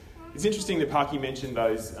It's interesting that Parky mentioned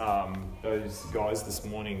those guys this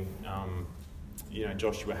morning.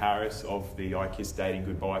 Joshua Harris of the I Kiss Dating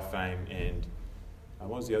Goodbye fame, and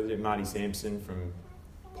what was the other dude? Marty Sampson from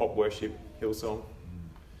Pop Worship Hillsong.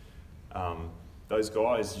 Those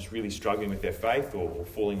guys just really struggling with their faith or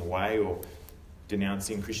falling away or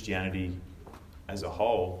denouncing Christianity as a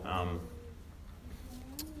whole.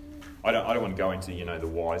 I don't want to go into the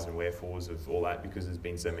whys and wherefores of all that, because there's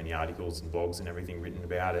been so many articles and blogs and everything written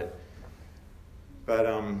about it. But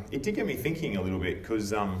it did get me thinking a little bit,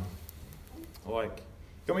 because got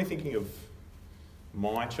me thinking of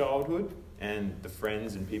my childhood and the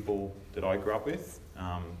friends and people that I grew up with.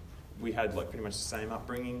 We had pretty much the same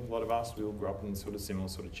upbringing. A lot of us, we all grew up in sort of similar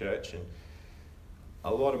sort of church, and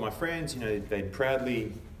a lot of my friends, they'd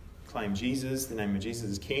proudly claim Jesus, the name of Jesus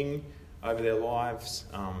as King, over their lives.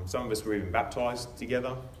 Some of us were even baptised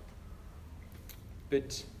together.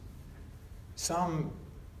 But some,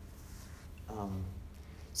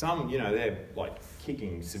 they're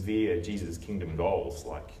kicking severe Jesus kingdom goals,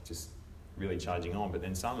 just really charging on. But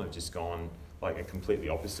then some have just gone a completely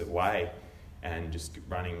opposite way and just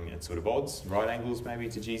running at sort of odds, right angles maybe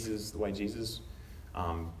to Jesus, the way Jesus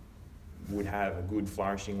would have a good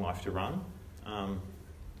flourishing life to run.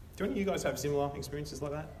 Do any of you guys have similar experiences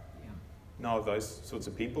like that? Know of those sorts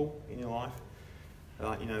of people in your life?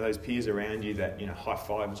 Those peers around you that,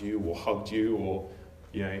 high-fived you or hugged you, or,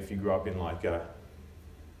 if you grew up in a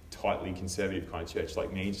tightly conservative kind of church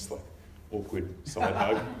like me, just awkward side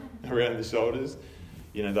hug around the shoulders,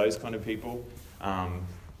 those kind of people.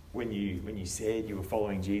 When you said you were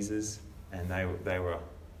following Jesus and they were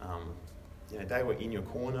in your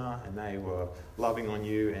corner and they were loving on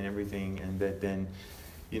you and everything, and then,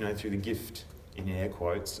 through the gift, in air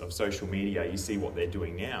quotes, of social media, you see what they're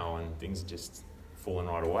doing now, and things are just falling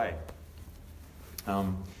right away.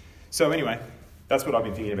 So anyway, that's what I've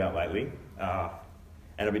been thinking about lately. And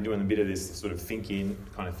I've been doing a bit of this sort of think-in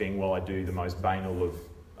kind of thing while I do the most banal of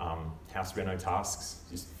house reno tasks,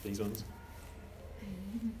 just these ones.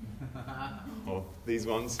 Or these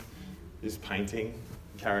ones, just painting,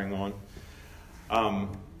 carrying on.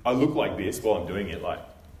 I look like this while I'm doing it,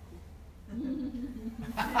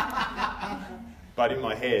 but in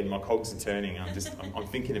my head, my cogs are turning. I'm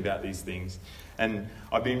thinking about these things. And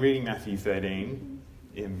I've been reading Matthew 13,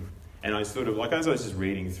 and I sort of, as I was just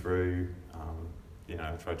reading through,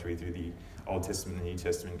 I tried to read through the Old Testament and the New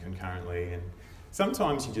Testament concurrently, and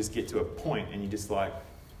sometimes you just get to a point and you're just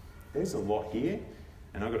there's a lot here,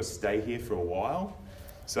 and I've got to stay here for a while.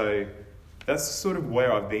 So that's sort of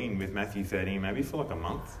where I've been with Matthew 13, maybe for a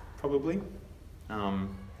month, probably.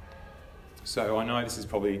 So I know this is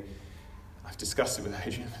probably, I've discussed it with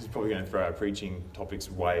Adrian, this is probably going to throw our preaching topics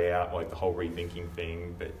way out, the whole rethinking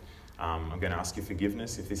thing, but I'm going to ask you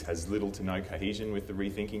forgiveness if this has little to no cohesion with the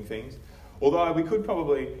rethinking things. Although we could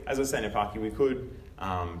probably, as I was saying to Parky, we could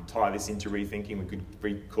tie this into rethinking.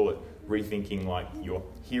 We could call it rethinking your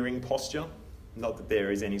hearing posture. Not that there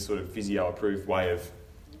is any sort of physio-approved way of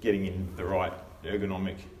getting in the right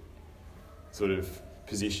ergonomic sort of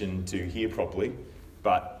position to hear properly,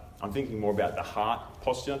 but I'm thinking more about the heart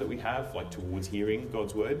posture that we have, towards hearing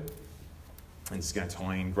God's word. And it's going to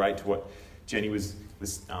tie in great to what Jenny was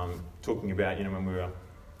talking about, when we were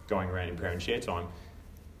going around in prayer and share time,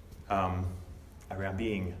 around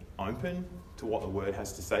being open to what the word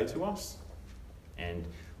has to say to us and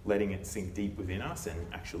letting it sink deep within us and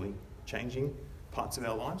actually changing parts of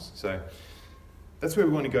our lives. So that's where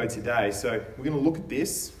we want to go today. So we're going to look at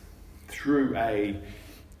this through a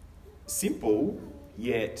simple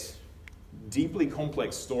yet deeply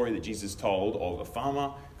complex story that Jesus told of a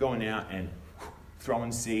farmer going out and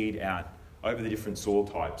throwing seed out over the different soil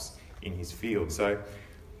types in his field. So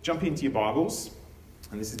jump into your Bibles,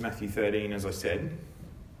 and this is Matthew 13, as I said,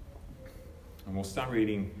 and we'll start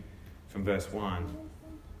reading from verse 1.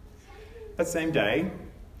 That same day,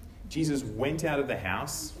 Jesus went out of the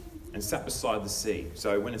house and sat beside the sea.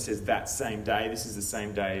 So when it says that same day, this is the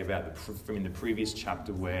same day from in the previous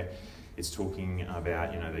chapter where it's talking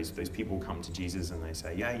about, these people come to Jesus and they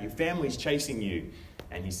say, yeah, your family's chasing you.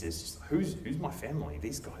 And he says, who's my family?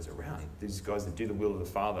 These guys around. These guys that do the will of the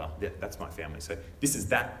Father. That's my family. So this is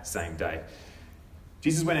that same day.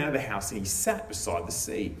 Jesus went out of the house and he sat beside the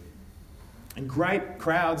sea. And great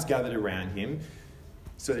crowds gathered around him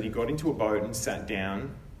so that he got into a boat and sat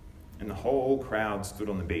down, and the whole crowd stood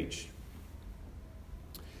on the beach.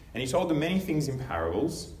 And he told them many things in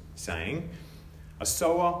parables, saying, a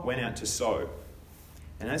sower went out to sow.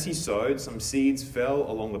 And as he sowed, some seeds fell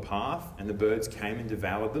along the path, and the birds came and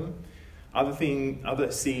devoured them.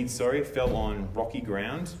 Other seeds fell on rocky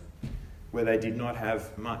ground, where they did not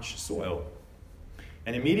have much soil.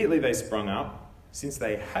 And immediately they sprung up, since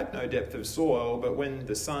they had no depth of soil, but when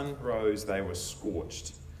the sun rose, they were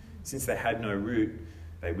scorched. Since they had no root,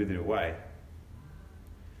 they withered away.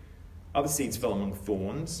 Other seeds fell among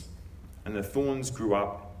thorns, and the thorns grew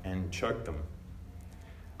up and choked them.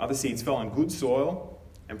 Other seeds fell on good soil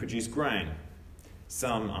and produced grain,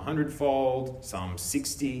 some 100-fold, some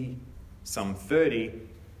 60, some 30.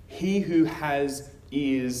 He who has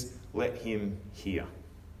ears, let him hear.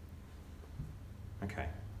 Okay,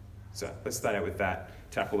 so let's start out with that,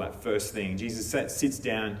 tackle that first thing. Jesus sits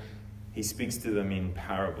down, he speaks to them in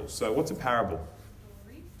parables. So what's a parable?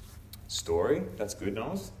 Story, that's good,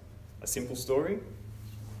 Noz. A simple story?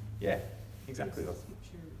 Yeah, exactly.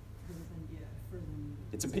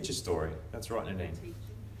 It's a picture story. That's right, Nadine.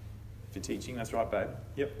 For teaching, that's right, babe.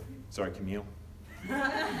 Yep. Sorry, Camille. No,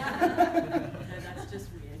 that's just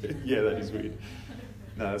weird. Yeah, that is weird.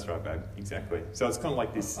 No, that's right, babe. Exactly. So it's kind of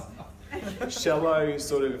like this shallow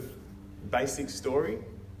sort of basic story,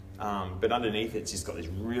 but underneath it's just got this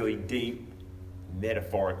really deep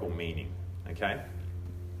metaphorical meaning, okay?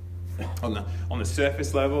 On the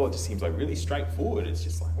surface level, it just seems like really straightforward. It's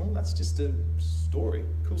just like, well, that's just a story.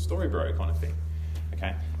 Cool story, bro, kind of thing.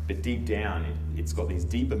 Okay? But deep down, it's got these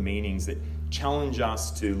deeper meanings that challenge us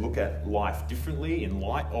to look at life differently in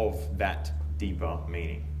light of that deeper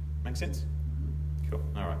meaning. Make sense? Cool.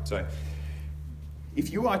 All right. So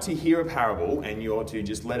if you are to hear a parable and you are to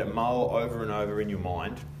just let it mull over and over in your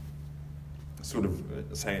mind, sort of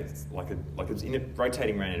say it's like it's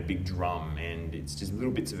rotating around in a big drum, and it's just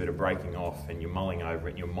little bits of it are breaking off, and you're mulling over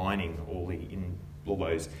it, and you're mining all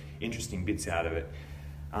those interesting bits out of it.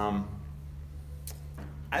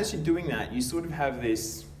 As you're doing that, you sort of have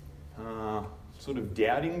this sort of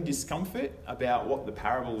doubting discomfort about what the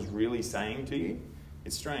parable is really saying to you.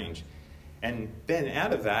 It's strange. And then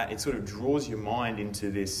out of that, it sort of draws your mind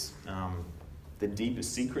into this, the deeper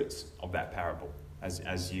secrets of that parable.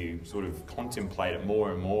 As you sort of contemplate it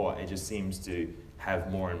more and more, it just seems to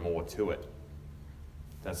have more and more to it.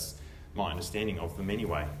 That's my understanding of them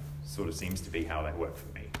anyway. Sort of seems to be how they work for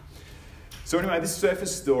me. So anyway, this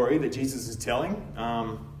surface story that Jesus is telling,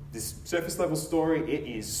 this surface level story, it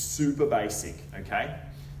is super basic, okay?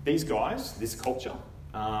 These guys, this culture,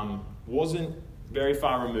 wasn't very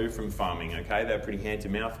far removed from farming, okay? They're pretty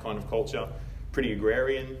hand-to-mouth kind of culture, pretty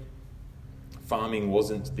agrarian. Farming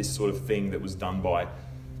wasn't this sort of thing that was done by,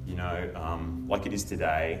 like it is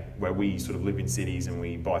today, where we sort of live in cities and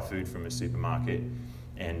we buy food from a supermarket,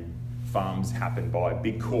 and farms happen by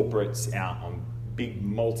big corporates out on big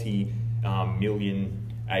multi-million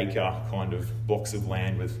acre kind of blocks of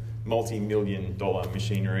land with multi-million-dollar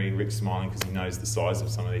machinery. Rick's smiling because he knows the size of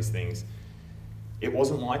some of these things. It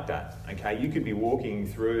wasn't like that, okay? You could be walking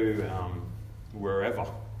through wherever,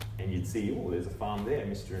 and you'd see, oh, there's a farm there,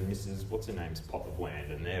 Mr. and Mrs. what's her name's plot of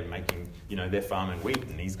land, and they're making, they're farming wheat,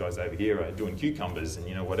 and these guys over here are doing cucumbers and,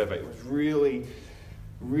 whatever. It was really,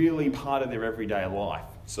 really part of their everyday life.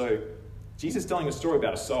 So Jesus telling a story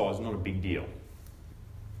about a sower is not a big deal,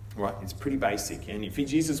 right? It's pretty basic. And if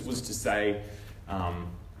Jesus was to say,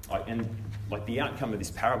 the outcome of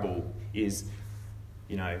this parable is,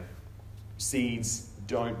 seeds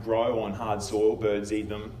don't grow on hard soil, birds eat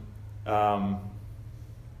them.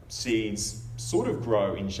 Seeds sort of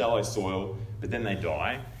grow in shallow soil, but then they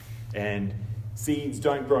die. And seeds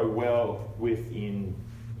don't grow well within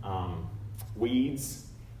weeds,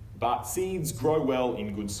 but seeds grow well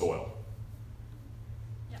in good soil.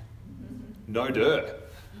 Yep. No dirt.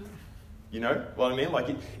 You know what I mean?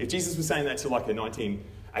 Like if Jesus was saying that to like a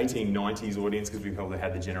 1890s audience, because we probably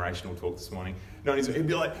had the generational talk this morning, he'd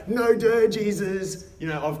be like, no dirt, Jesus.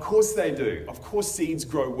 Of course they do. Of course seeds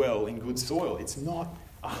grow well in good soil. It's not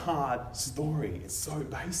a hard story. It's so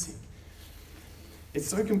basic. It's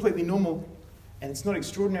so completely normal, and it's not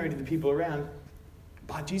extraordinary to the people around.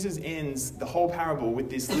 But Jesus ends the whole parable with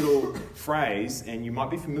this little phrase, and you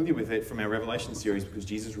might be familiar with it from our Revelation series because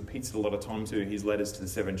Jesus repeats it a lot of times to his letters to the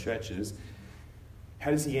 7 churches.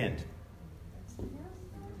 How does he end?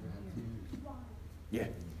 Yeah.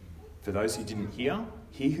 For those who didn't hear,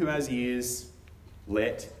 he who has ears,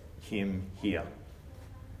 let him hear.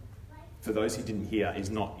 For those who didn't hear is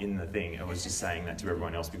not in the thing. I was just saying that to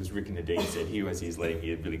everyone else because Rick and Nadine said, he who has ears, let him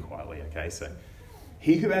hear, really quietly, okay? So,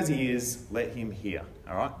 he who has ears, let him hear,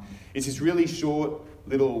 all right? It's this really short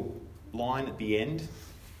little line at the end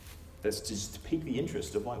that's just to pique the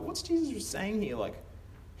interest of like, what's Jesus saying here? Like,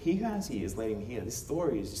 he who has ears, let him hear. This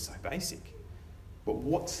story is just so basic. But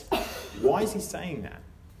why is he saying that?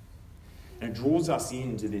 And it draws us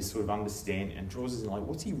into this sort of understanding and draws us in like,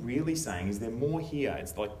 what's he really saying? Is there more here?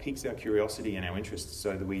 It's like piques our curiosity and our interest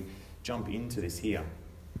so that we jump into this here.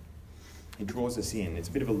 He draws us in. It's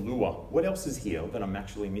a bit of a lure. What else is here that I'm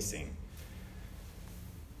actually missing?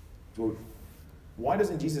 Well, why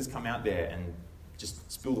doesn't Jesus come out there and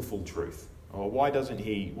just spill the full truth? Or why doesn't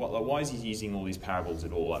he? Why is he using all these parables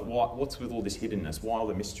at all? Like, what's with all this hiddenness? Why all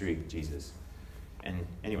the mystery, Jesus? And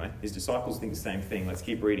anyway, his disciples think the same thing. Let's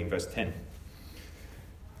keep reading, verse 10.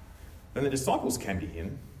 Then the disciples came to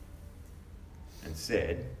him and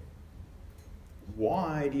said,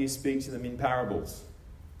 "Why do you speak to them in parables?"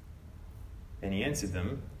 And he answered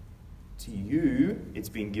them, "To you it's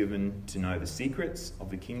been given to know the secrets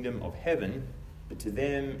of the kingdom of heaven, but to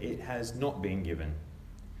them it has not been given.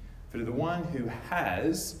 For to the one who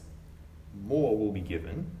has, more will be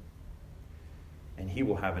given, and he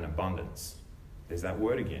will have an abundance." There's that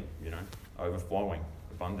word again, overflowing,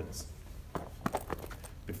 abundance.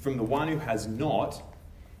 "But from the one who has not,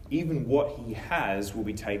 even what he has will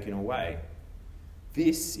be taken away.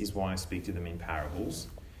 This is why I speak to them in parables,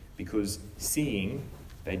 because seeing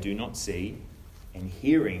they do not see, and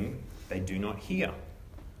hearing they do not hear,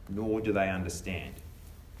 nor do they understand."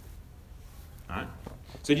 All right?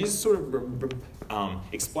 So Jesus sort of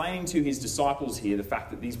explaining to his disciples here the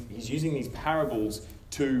fact that he's using these parables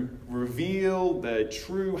to reveal the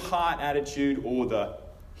true heart attitude or the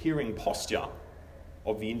hearing posture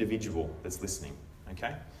of the individual that's listening.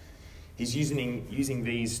 Okay? He's using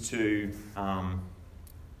these to,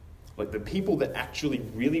 the people that actually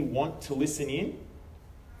really want to listen in,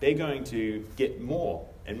 they're going to get more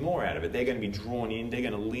and more out of it. They're going to be drawn in, they're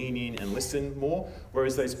going to lean in and listen more.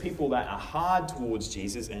 Whereas those people that are hard towards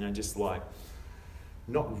Jesus and are just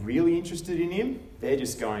not really interested in him,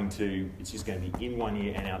 it's just going to be in one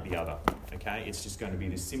ear and out the other. Okay? It's just going to be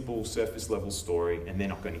this simple surface level story and they're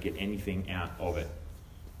not going to get anything out of it.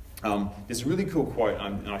 There's a really cool quote,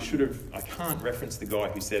 and I can't reference the guy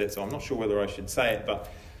who said it, so I'm not sure whether I should say it, but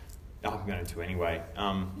I'm going to anyway.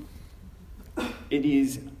 It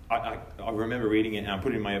is, I remember reading it and I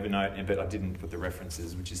put it in my Evernote, but I didn't put the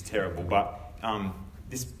references, which is terrible. But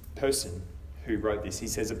this person who wrote this, he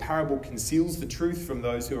says, "A parable conceals the truth from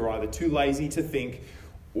those who are either too lazy to think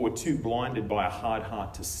or too blinded by a hard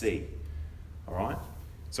heart to see." All right?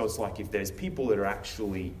 So it's like if there's people that are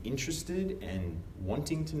actually interested and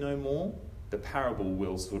wanting to know more, the parable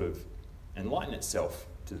will sort of enlighten itself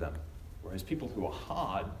to them. Whereas people who are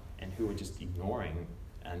hard and who are just ignoring,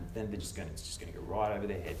 and then it's just going to go right over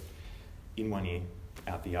their head, in one ear,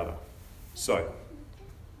 out the other. So,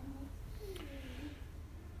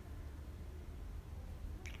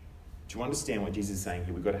 to understand what Jesus is saying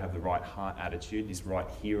here, we've got to have the right heart attitude, this right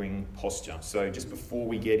hearing posture. So just before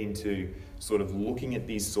we get into sort of looking at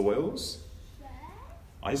these soils,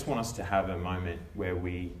 I just want us to have a moment where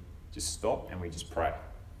we just stop and we just pray.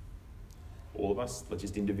 All of us, let's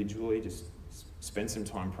just individually just spend some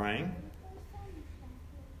time praying.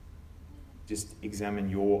 Just examine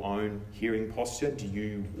your own hearing posture. Do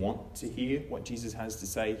you want to hear what Jesus has to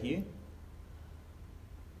say here?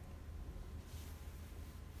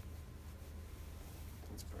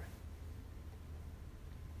 Let's pray.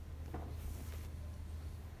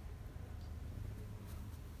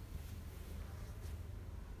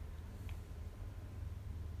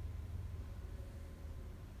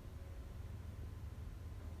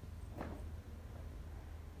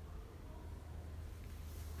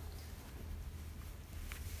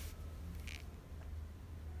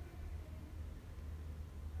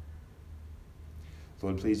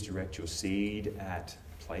 Lord, please direct your seed at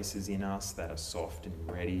places in us that are soft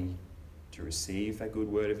and ready to receive that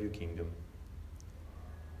good word of your kingdom.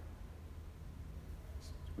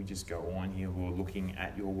 We just go on here, Lord, looking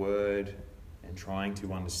at your word and trying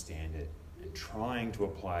to understand it and trying to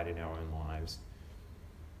apply it in our own lives.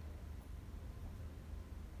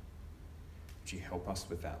 Would you help us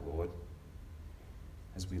with that, Lord?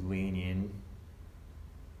 As we lean in,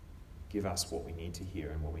 give us what we need to hear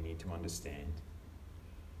and what we need to understand.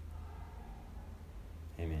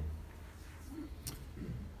 Amen.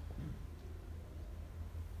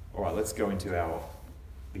 All right, let's go into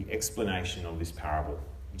the explanation of this parable.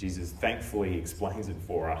 Jesus thankfully explains it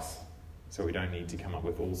for us, so we don't need to come up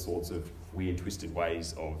with all sorts of weird, twisted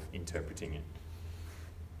ways of interpreting it.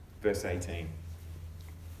 Verse 18.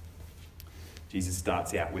 Jesus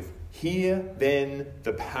starts out with, "Hear then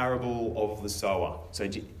the parable of the sower." So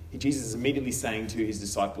Jesus is immediately saying to his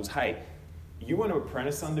disciples, hey, you want to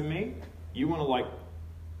apprentice under me? You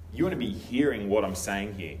want to be hearing what I'm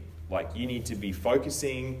saying here. You need to be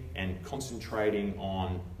focusing and concentrating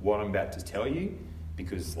on what I'm about to tell you,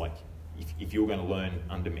 because if you're going to learn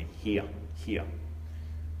under me, hear.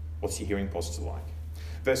 What's your hearing posture like?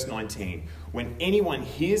 Verse 19, "When anyone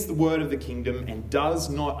hears the word of the kingdom and does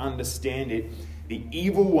not understand it, The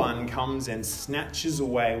evil one comes and snatches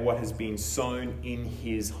away what has been sown in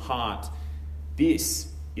his heart.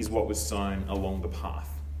 This is what was sown along the path.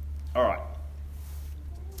 All right.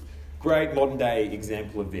 Great modern day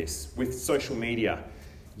example of this with social media.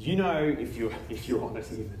 You know, if you're on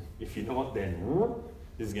it even. If you're not, then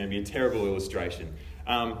this is going to be a terrible illustration.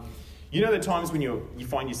 You know the times when you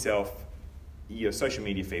find yourself, your social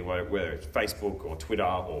media feed, whether it's Facebook or Twitter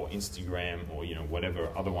or Instagram or whatever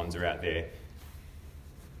other ones are out there,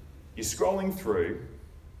 you're scrolling through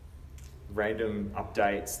random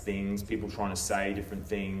updates, things, people trying to say different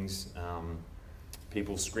things,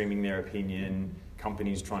 people screaming their opinion,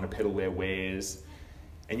 companies trying to peddle their wares,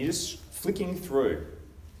 and you're just flicking through,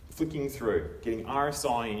 getting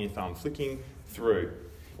RSI in your thumb, flicking through,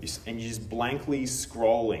 and you're just blankly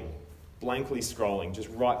scrolling, just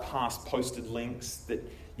right past posted links that,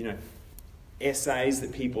 essays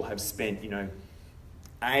that people have spent,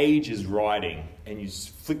 ages writing, and you just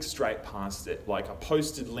flick straight past it, like a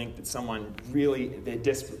posted link that someone really, they're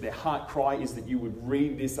desperate, their heart cry is that you would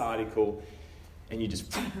read this article, and you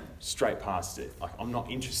just straight past it. Like, I'm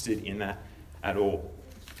not interested in that at all.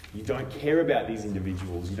 You don't care about these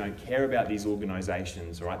individuals. You don't care about these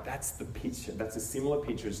organisations, all right? That's the picture. That's a similar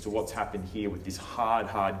picture as to what's happened here with this hard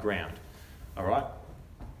ground, all right?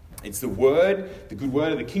 It's the word, the good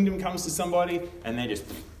word of the kingdom comes to somebody, and they just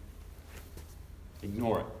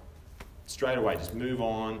ignore it. Straight away, just move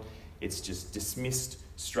on. It's just dismissed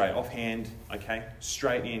straight offhand, okay?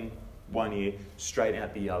 Straight in one ear, straight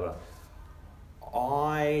out the other.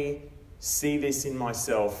 I see this in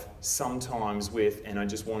myself sometimes and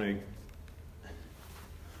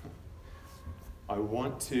I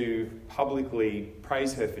want to publicly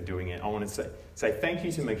praise her for doing it. I want to say thank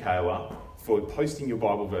you to Michaela for posting your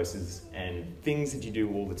Bible verses and things that you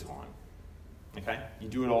do all the time. Okay? You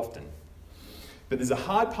do it often. But there's a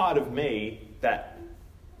hard part of me that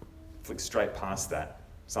flicks straight past that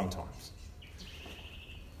sometimes.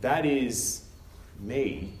 That is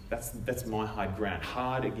me. That's my hard ground.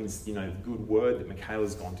 Hard against, the good word that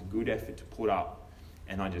Michaela's gone to good effort to put up,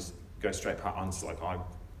 and I just go straight past. I'm just like,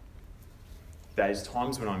 there's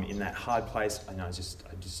times when I'm in that hard place, and I just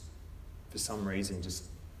for some reason just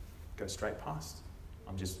go straight past.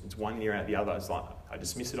 It's one ear out the other. It's like I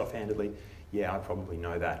dismiss it offhandedly. Yeah, I probably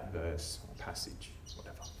know that verse or passage,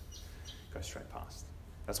 whatever. Go straight past.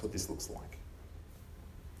 That's what this looks like.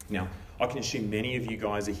 Now, I can assume many of you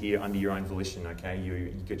guys are here under your own volition, okay?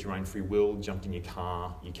 You get your own free will, jumped in your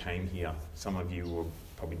car, you came here. Some of you were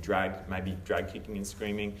probably drag kicking and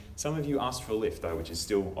screaming. Some of you asked for a lift, though, which is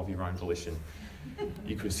still of your own volition.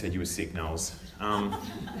 You could have said you were sick, Knowles.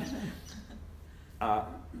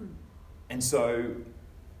 And so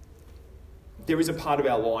there is a part of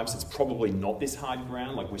our lives that's probably not this hard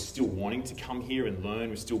ground. Like, we're still wanting to come here and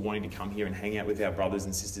learn. We're still wanting to come here and hang out with our brothers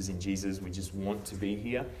and sisters in Jesus. We just want to be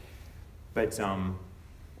here. But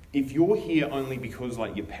if you're here only because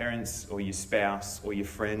your parents or your spouse or your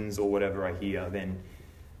friends or whatever are here, then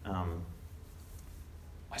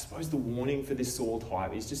I suppose the warning for this soil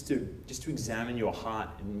type is just to examine your heart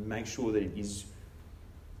and make sure that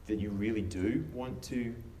that you really do want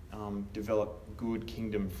to develop good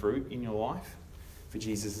kingdom fruit in your life for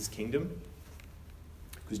Jesus' kingdom.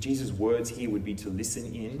 Because Jesus' words here would be to listen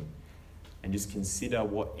in and just consider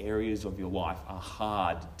what areas of your life are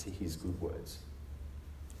hard to his good words.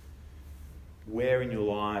 Where in your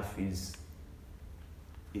life is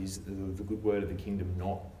the good word of the kingdom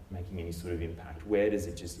not making any sort of impact? Where does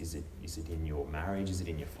it is it in your marriage? Is it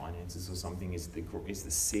in your finances or something? Is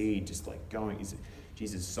the seed just going? Is it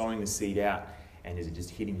Jesus sowing the seed out, and is it just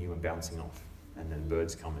hitting you and bouncing off, and then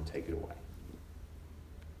birds come and take it away?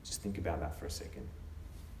 Just think about that for a second.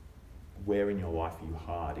 Where in your life are you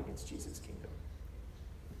hard against Jesus' kingdom?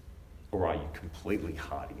 Or are you completely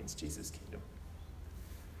hard against Jesus' kingdom?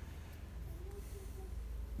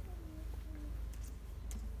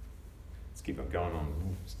 Let's keep on going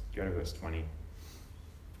on. Let's go to verse 20.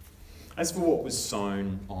 As for what was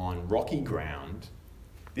sown on rocky ground,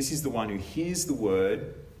 this is the one who hears the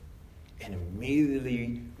word and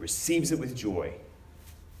immediately receives it with joy,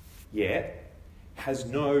 yet has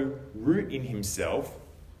no root in himself,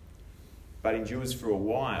 but endures for a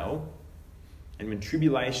while. And when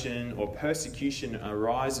tribulation or persecution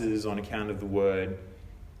arises on account of the word,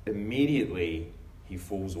 immediately he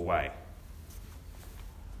falls away.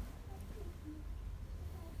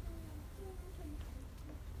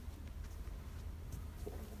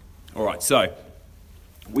 All right, so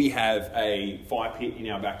we have a fire pit in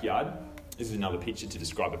our backyard. This is another picture to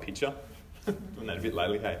describe a picture. Doing that a bit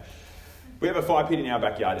lately, hey? We have a fire pit in our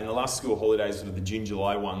backyard. In the last school holidays, sort of the June,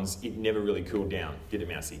 July ones, it never really cooled down, did it,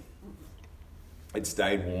 Mousy? it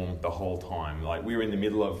stayed warm the whole time. Like, we were in the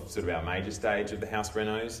middle of sort of our major stage of the house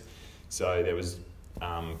renos. So there was,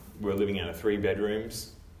 we were living out of 3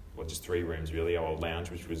 bedrooms, well, just 3 rooms really, our old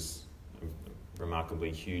lounge, which was a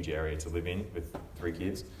remarkably huge area to live in with 3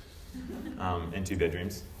 kids, and 2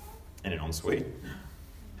 bedrooms and an ensuite.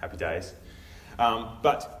 Happy days.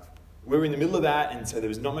 But we were in the middle of that, and so there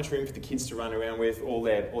was not much room for the kids to run around with. All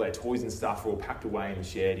their toys and stuff were all packed away in the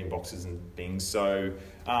shed in boxes and things. So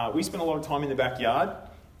we spent a lot of time in the backyard,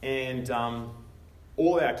 and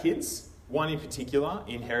all our kids, one in particular,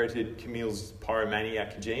 inherited Camille's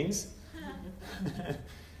pyromaniac genes.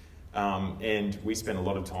 And we spent a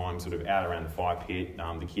lot of time sort of out around the fire pit.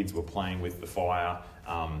 The kids were playing with the fire,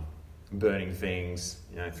 burning things,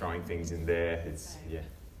 throwing things in there.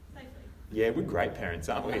 Yeah, we're great parents,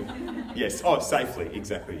 aren't we? Yes. Oh, safely,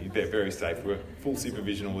 exactly. They're very safe. We're full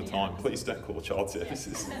supervision all the time. Please don't call child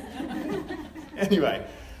services. Anyway,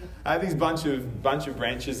 I have these bunch of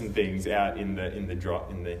branches and things out in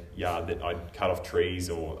the yard that I'd cut off trees,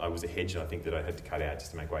 or I was a hedge, I think, that I had to cut out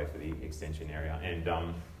just to make way for the extension area. And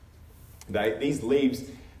these leaves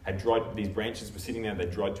had dried, these branches were sitting there, they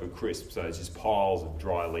dried to a crisp, so it's just piles of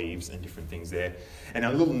dry leaves and different things there. And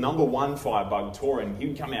a little number 1 firebug, Torin, he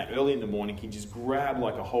would come out early in the morning, he'd just grab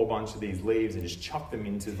like a whole bunch of these leaves and just chuck them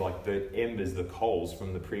into like the embers, the coals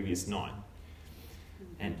from the previous night.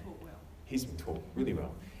 And he's been taught really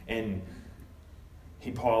well. And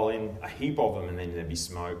he'd pile in a heap of them, and then there'd be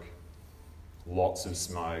smoke. Lots of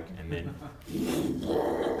smoke, and then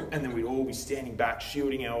we'd all be standing back,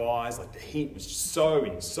 shielding our eyes. Like, the heat was just so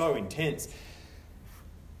intense.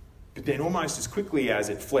 But then almost as quickly as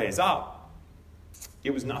it flares up,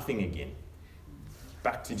 it was nothing again.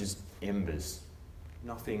 Back to just embers.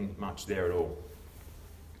 Nothing much there at all.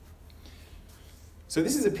 So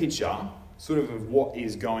this is a picture sort of what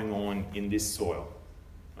is going on in this soil.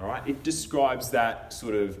 All right? It describes that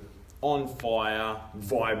sort of on fire,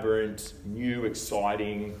 vibrant, new,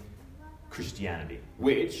 exciting Christianity,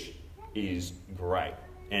 which is great.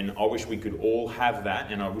 And I wish we could all have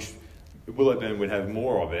that, and I wish Willowburn would have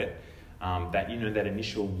more of it. That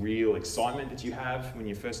initial real excitement that you have when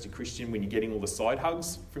you're first a Christian, when you're getting all the side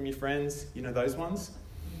hugs from your friends, those ones.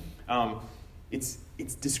 It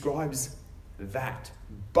describes that,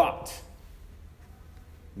 but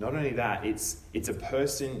not only that, it's a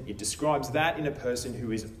person, it describes that in a person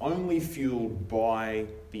who is only fueled by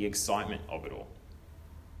the excitement of it all.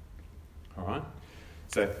 All right?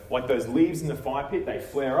 So, like those leaves in the fire pit, they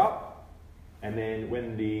flare up, and then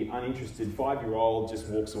when the uninterested 5-year-old just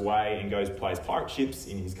walks away and plays pirate ships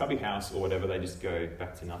in his cubby house or whatever, they just go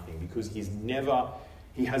back to nothing, because he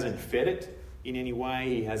hasn't fed it in any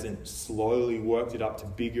way, he hasn't slowly worked it up to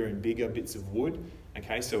bigger and bigger bits of wood.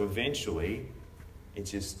 Okay, so eventually it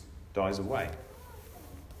just dies away.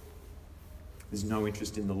 There's no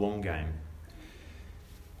interest in the long game.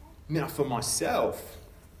 Now, for myself,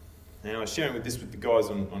 and I was sharing with the guys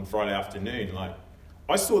on Friday afternoon,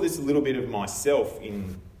 I saw this a little bit of myself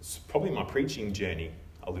in probably my preaching journey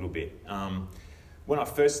a little bit. When I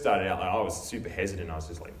first started out, I was super hesitant. I was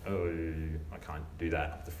just like, oh, I can't do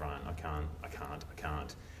that up the front. I can't.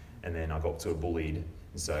 And then I got sort of bullied, and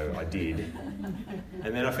so I did.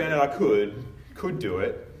 And then I found out I could do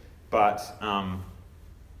it, but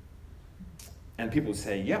and people would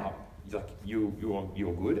say, yeah, like you're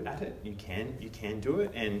good at it. You can do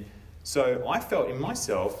it. And so I felt in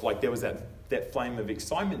myself like there was that flame of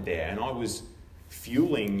excitement there, and I was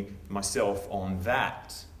fueling myself on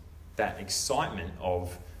that excitement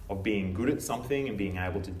of being good at something and being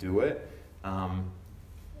able to do it.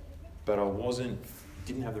 But I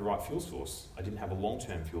didn't have the right fuel source. I didn't have a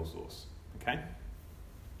long-term fuel source. Okay.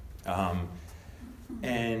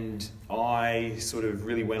 And I sort of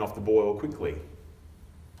really went off the boil quickly.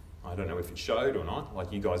 I don't know if it showed or not.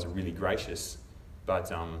 Like, you guys are really gracious, but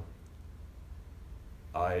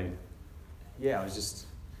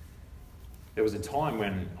there was a time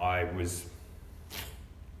when I was,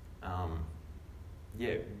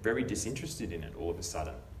 very disinterested in it all of a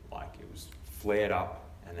sudden. Like, it was flared up,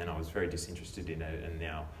 and then I was very disinterested in it, and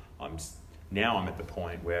now I'm at the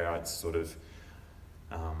point where it's sort of,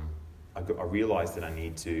 I realised that I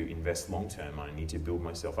need to invest long term. I need to build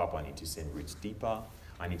myself up. I need to send roots deeper.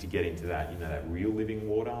 I need to get into that, that real living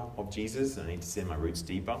water of Jesus. I need to send my roots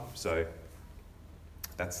deeper. So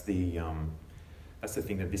that's the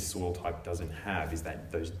thing that this soil type doesn't have, is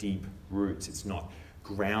that those deep roots. It's not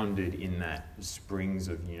grounded in that springs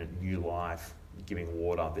of new life, giving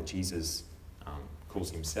water that Jesus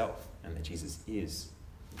calls himself and that Jesus is.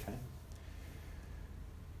 Okay.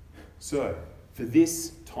 So for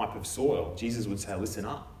this type of soil, Jesus would say, listen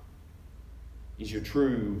up. Is your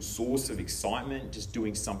true source of excitement just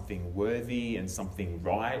doing something worthy and something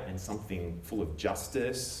right and something full of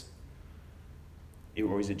justice?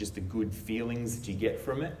 Or is it just the good feelings that you get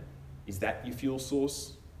from it? Is that your fuel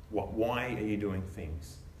source? Why are you doing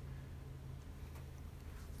things?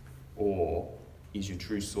 Or is your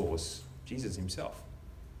true source Jesus himself?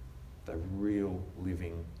 The real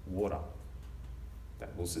living water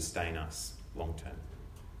that will sustain us long term.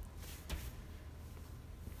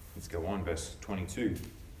 Let's go on, verse 22.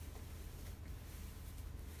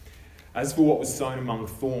 As for what was sown among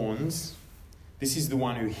thorns, this is the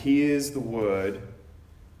one who hears the word,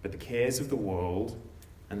 but the cares of the world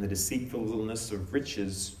and the deceitfulness of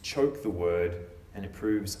riches choke the word, and it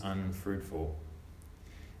proves unfruitful.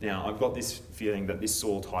 Now, I've got this feeling that this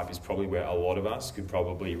soil type is probably where a lot of us could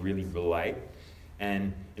probably really relate.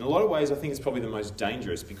 And in a lot of ways, I think it's probably the most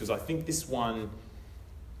dangerous, because I think this one,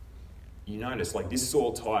 you notice, like this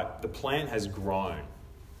soil type, the plant has grown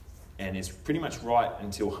and it's pretty much right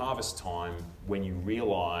until harvest time when you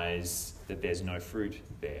realise that there's no fruit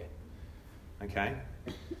there. Okay?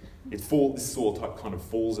 This soil type kind of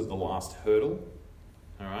falls at the last hurdle.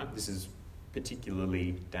 All right? This is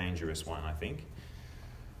particularly dangerous one, I think.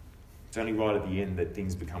 It's only right at the end that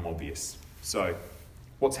things become obvious. So,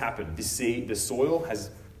 what's happened? The seed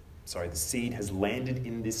has landed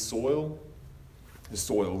in this soil. The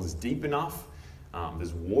soil is deep enough.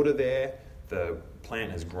 There's water there. The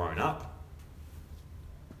plant has grown up.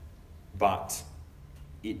 But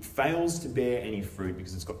it fails to bear any fruit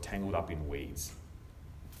because it's got tangled up in weeds.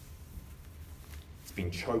 It's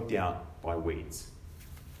been choked out by weeds.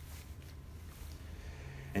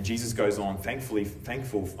 And Jesus goes on, I'm thankful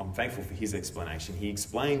for his explanation. He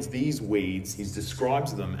explains these weeds, he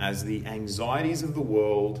describes them as the anxieties of the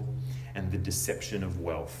world and the deception of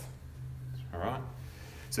wealth. All right?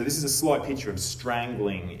 So this is a slight picture of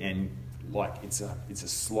strangling, and like it's a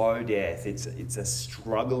slow death. It's a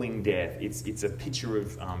struggling death. It's a picture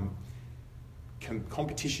of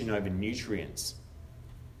competition over nutrients.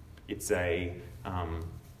 It's I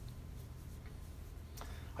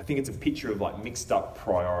think it's a picture of like mixed up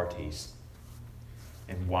priorities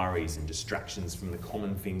and worries and distractions from the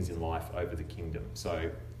common things in life over the kingdom. So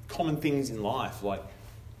common things in life, like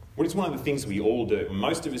what is one of the things we all do?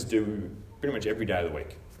 Most of us do pretty much every day of the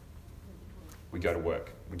week. We go to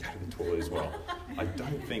work. We go to the toilet as well. I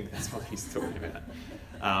don't think that's what he's talking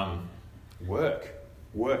about.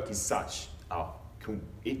 Work is such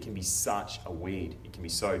it can be such a weed. It can be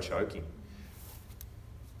so choking.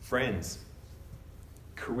 Friends,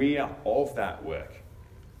 career of that work,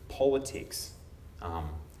 politics,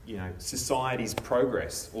 society's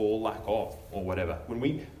progress or lack of, or whatever. When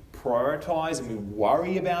we prioritize and we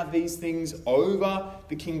worry about these things over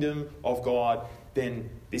the kingdom of God, then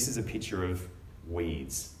this is a picture of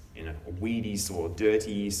weeds in a weedy soil,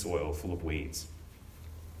 dirty soil full of weeds.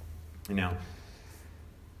 Now,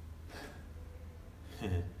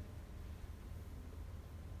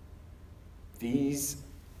 these,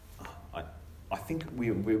 I think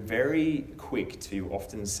we're very quick to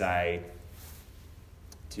often say,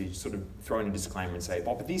 to sort of throw in a disclaimer and say,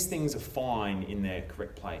 but these things are fine in their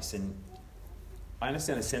correct place. And I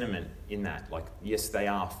understand the sentiment in that. Like, yes, they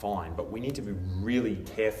are fine, but we need to be really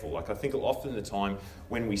careful. Like, I think often the time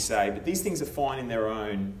when we say, but these things are fine in their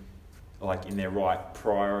own, like in their right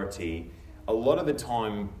priority, a lot of the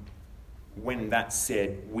time when that's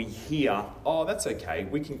said, we hear, oh, that's okay,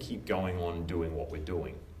 we can keep going on doing what we're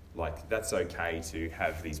doing. Like, that's okay to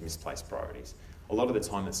have these misplaced priorities. A lot of the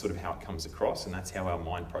time that's sort of how it comes across, and that's how our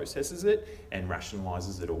mind processes it and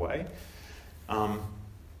rationalises it away.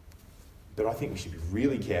 But I think we should be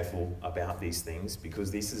really careful about these things,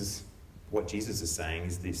 because this is what Jesus is saying,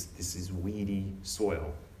 is this is weedy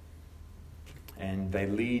soil. And they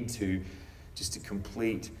lead to just a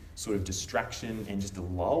complete sort of distraction and just a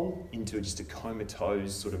lull into just a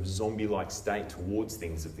comatose sort of zombie-like state towards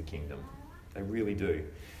things of the kingdom. They really do.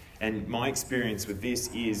 And my experience with this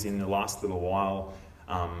is, in the last little while,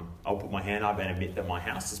 I'll put my hand up and admit that my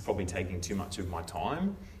house is probably taking too much of my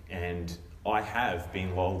time, and I have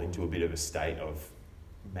been lulled into a bit of a state of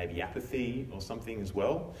maybe apathy or something as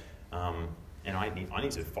well. And I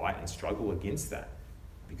need to fight and struggle against that,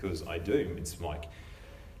 because I do. It's like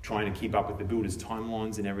trying to keep up with the builders'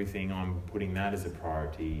 timelines and everything. I'm putting that as a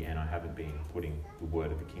priority, and I haven't been putting the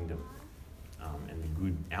word of the kingdom and the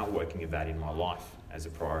good outworking of that in my life as a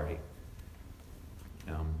priority.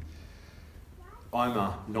 I'm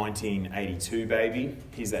a 1982 baby.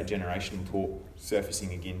 Here's that generational talk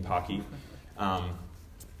surfacing again, Parky.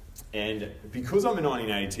 And because I'm a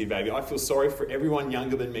 1982 baby, I feel sorry for everyone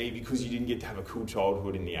younger than me because you didn't get to have a cool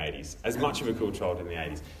childhood in the 80s, as much of a cool childhood in the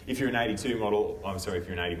 80s. If you're an 82 model, I'm sorry, if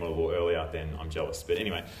you're an 80 model or earlier, then I'm jealous. But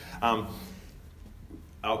anyway,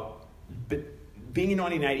 but being a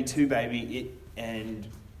 1982 baby and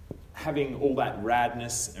having all that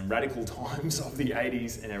radness and radical times of the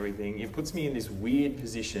 80s and everything, it puts me in this weird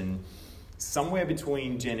position somewhere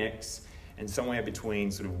between Gen X and somewhere between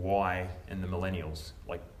sort of Y and the millennials.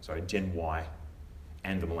 Gen Y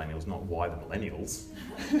and the millennials, not Y the millennials.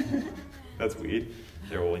 That's weird.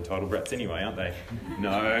 They're all entitled brats anyway, aren't they?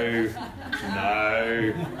 No.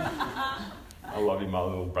 I love you, my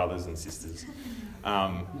little brothers and sisters.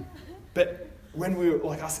 But when we were,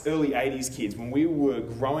 like us early 80s kids, when we were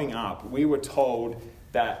growing up, we were told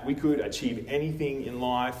that we could achieve anything in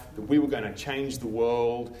life, that we were going to change the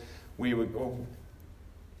world.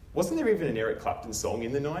 Wasn't there even an Eric Clapton song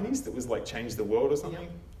in the 90s that was like Change the World or something?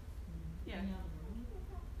 Yeah.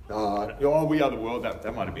 We Are the World.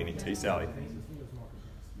 That might have been it too, Sally.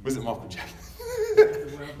 Was it Michael Jackson?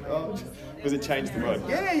 Was it Change the World?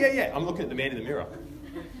 Yeah. I'm looking at the man in the mirror.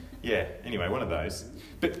 Yeah, anyway, one of those.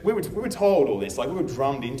 But we were told all this, like we were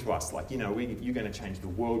drummed into us, like, you're going to change the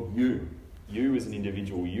world. You as an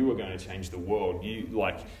individual, you are going to change the world. You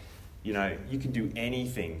can do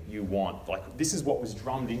anything you want. Like, this is what was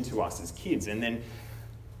drummed into us as kids.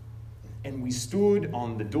 And we stood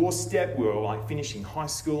on the doorstep. We were like finishing high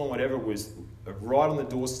school and whatever. It was right on the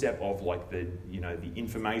doorstep of like the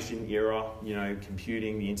information era,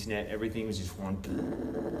 computing, the internet, everything was just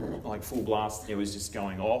like full blast. It was just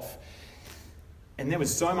going off. And there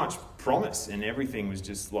was so much promise and everything was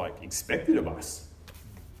just like expected of us.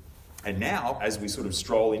 And now, as we sort of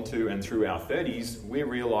stroll into and through our 30s, we're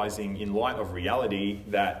realising in light of reality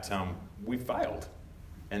that we've failed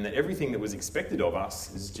and that everything that was expected of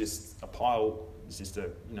us is just a pile, is just like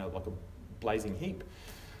a blazing heap,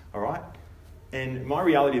 all right? And my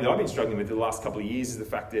reality that I've been struggling with the last couple of years is the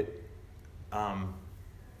fact that I'm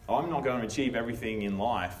not going to achieve everything in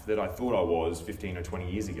life that I thought I was 15 or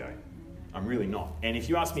 20 years ago. I'm really not. And if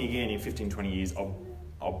you ask me again in 15, 20 years,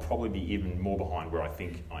 I'll probably be even more behind where I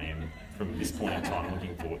think I am from this point in time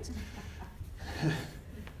looking forwards.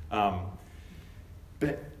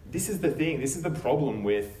 But this is the thing, this is the problem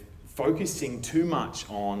with focusing too much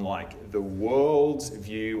on like the world's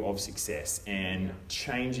view of success and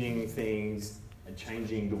changing things and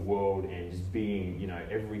changing the world and just being,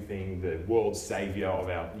 everything, the world's saviour of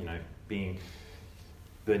our, being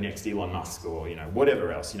the next Elon Musk or,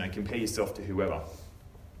 whatever else, compare yourself to whoever.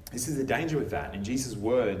 This is the danger with that, and Jesus'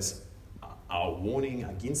 words are warning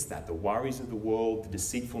against that. The worries of the world, the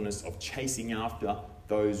deceitfulness of chasing after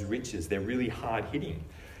those riches, they're really hard hitting.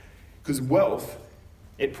 Because wealth,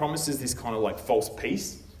 it promises this kind of like false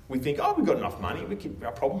peace. We think, we've got enough money,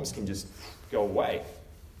 our problems can just go away,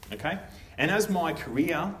 okay? And as my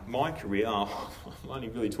career, I'm only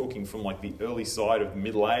really talking from like the early side of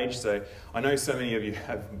middle age, so I know so many of you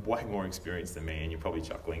have way more experience than me, and you're probably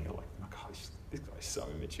chuckling, you're like, oh gosh, this guy's so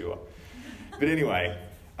immature. But anyway,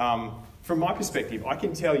 from my perspective, I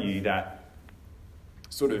can tell you that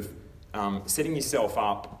sort of setting yourself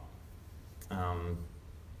up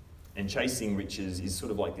and chasing riches is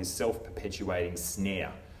sort of like this self-perpetuating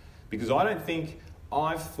snare. Because I don't think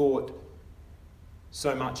I've thought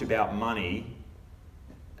so much about money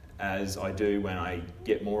as I do when I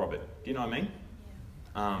get more of it. Do you know what I mean?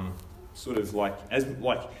 Yeah. Sort of like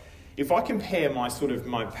if I compare my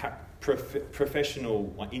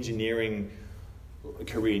professional engineering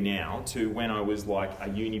career now to when I was like a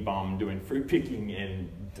uni bum doing fruit picking and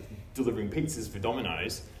delivering pizzas for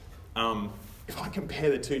Domino's, if I compare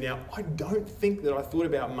the two now, I don't think that I thought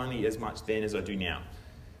about money as much then as I do now.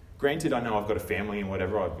 Granted, I know I've got a family and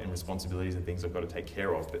whatever, and responsibilities and things I've got to take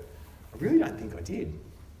care of, but I really don't think I did.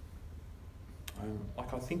 I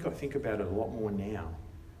think about it a lot more now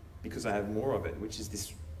because I have more of it, which is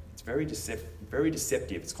this, it's very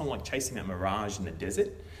deceptive. It's kind of like chasing that mirage in the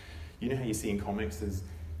desert. You know how you see in comics, there's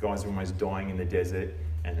guys are almost dying in the desert,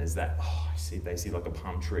 and there's that, they see like a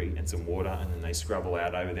palm tree and some water, and then they scrabble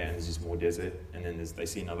out over there and there's just more desert, and then they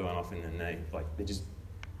see another one off, and then they're just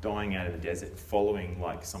dying out in the desert, following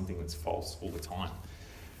like something that's false all the time.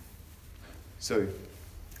 So,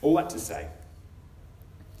 all that to say,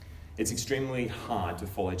 it's extremely hard to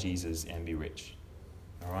follow Jesus and be rich.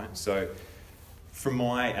 All right? So, from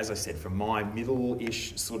my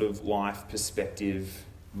middle-ish sort of life perspective,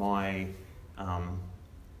 my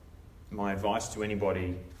advice to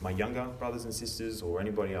anybody, my younger brothers and sisters, or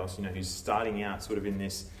anybody else, who's starting out sort of in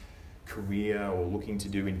this career or looking to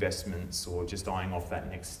do investments or just eyeing off that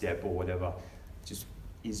next step or whatever, just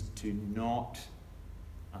is to not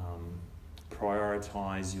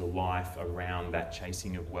prioritize your life around that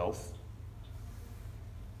chasing of wealth.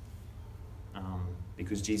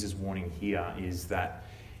 Because Jesus' warning here is that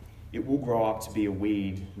it will grow up to be a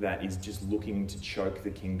weed that is just looking to choke the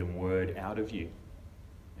kingdom word out of you.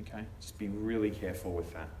 Okay? Just be really careful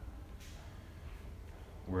with that.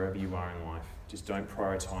 Wherever you are in life, just don't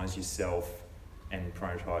prioritize yourself and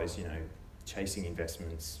prioritize, chasing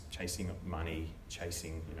investments, chasing money,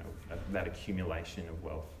 chasing, that accumulation of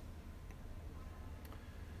wealth.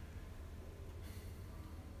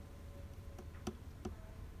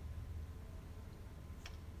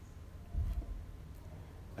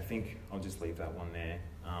 I think I'll just leave that one there.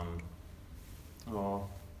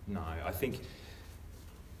 I think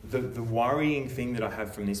the worrying thing that I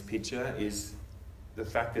have from this picture is the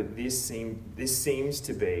fact that this seems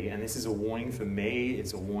to be, and this is a warning for me,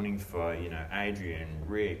 it's a warning for, Adrian,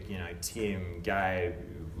 Rick, Tim, Gabe,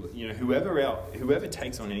 whoever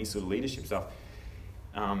takes on any sort of leadership stuff.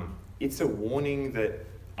 It's a warning that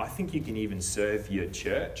I think you can even serve your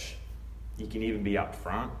church. You can even be up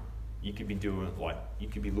front. You could be you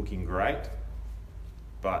could be looking great,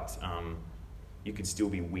 but you could still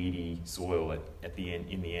be weedy soil at the end.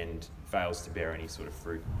 In the end, fails to bear any sort of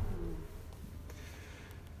fruit.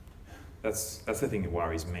 That's the thing that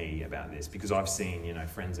worries me about this, because I've seen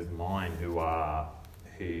friends of mine who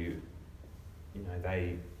they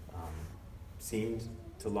seemed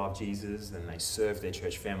to love Jesus and they served their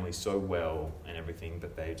church family so well and everything,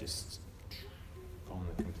 but they just gone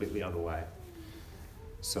the completely other way.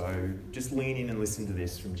 So just lean in and listen to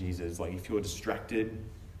this from Jesus. Like, if you're distracted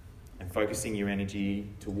and focusing your energy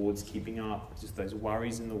towards keeping up just those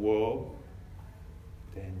worries in the world,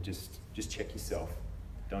 then just check yourself.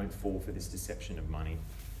 Don't fall for this deception of money.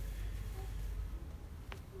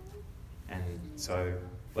 And so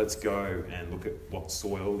let's go and look at what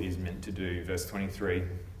soil is meant to do. Verse 23.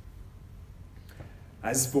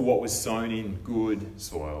 As for what was sown in good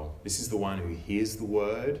soil, this is the one who hears the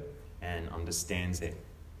word and understands it.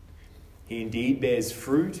 He indeed bears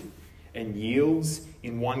fruit and yields,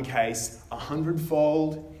 in one case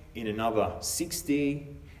 100-fold, in another 60,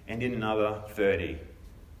 and in another 30.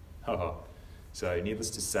 So needless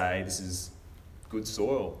to say, this is good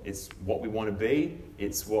soil. It's what we want to be.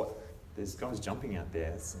 It's what... There's guys jumping out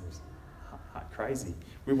there. It seems crazy.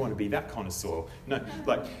 We want to be that kind of soil. No,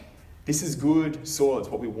 this is good soil. It's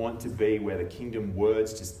what we want to be, where the kingdom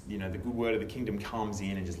words just, the good word of the kingdom comes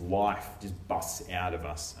in and just life just busts out of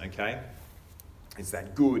us, okay? It's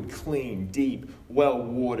that good, clean, deep,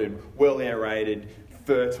 well-watered, well-aerated,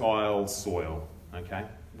 fertile soil, okay?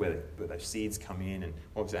 Where those seeds come in and...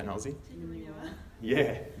 What was that, Nolsey?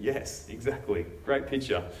 Yeah, yes, exactly. Great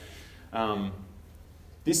picture.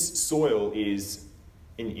 This soil is,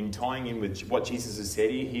 in tying in with what Jesus has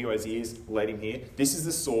said here, he who has ears, let him hear. This is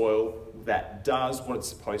the soil that does what it's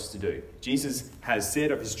supposed to do. Jesus has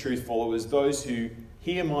said of his true followers, those who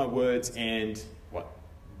hear my words and, what?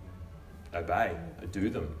 Obey, do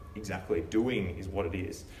them. Exactly. Doing is what it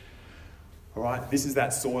is. All right, this is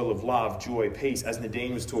that soil of love, joy, peace, as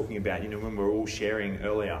Nadine was talking about, when we were all sharing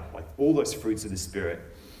earlier, like all those fruits of the Spirit.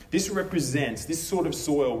 This sort of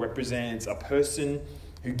soil represents a person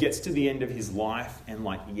who gets to the end of his life and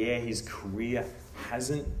his career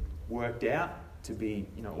hasn't worked out to be,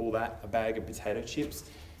 all that, a bag of potato chips.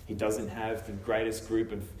 He doesn't have the greatest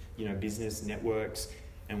group of, business networks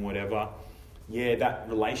and whatever. Yeah, that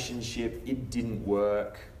relationship, it didn't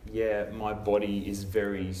work. Yeah, my body is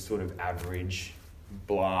very sort of average,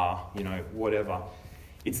 blah, whatever.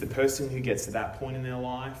 It's the person who gets to that point in their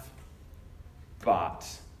life, but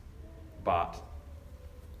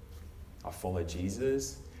I followed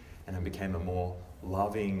Jesus and I became a more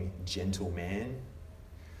loving, gentle man.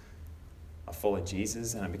 I followed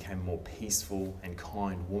Jesus and I became a more peaceful and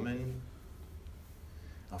kind woman.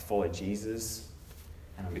 I followed Jesus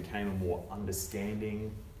and I became a more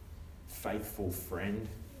understanding, faithful friend.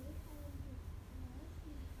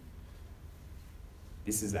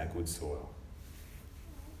 This is that good soil.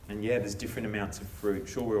 And yeah, there's different amounts of fruit.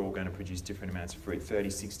 Sure, we're all going to produce different amounts of fruit, 30,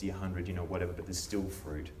 60, 100, whatever, but there's still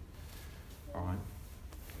fruit. All right?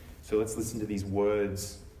 So let's listen to these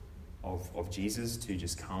words of Jesus to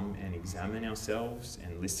just come and examine ourselves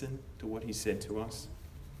and listen to what he said to us.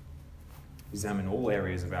 Examine all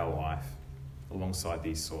areas of our life alongside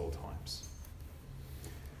these soil types.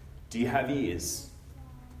 Do you have ears?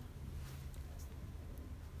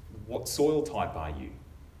 What soil type are you?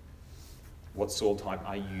 What soil type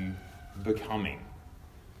are you becoming?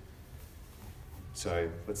 So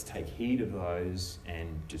let's take heed of those and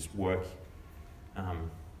just work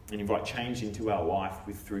and invite change into our life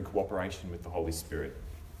through cooperation with the Holy Spirit.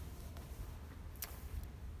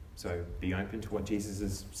 So be open to what Jesus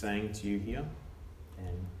is saying to you here.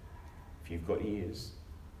 And if you've got ears,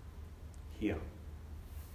 hear.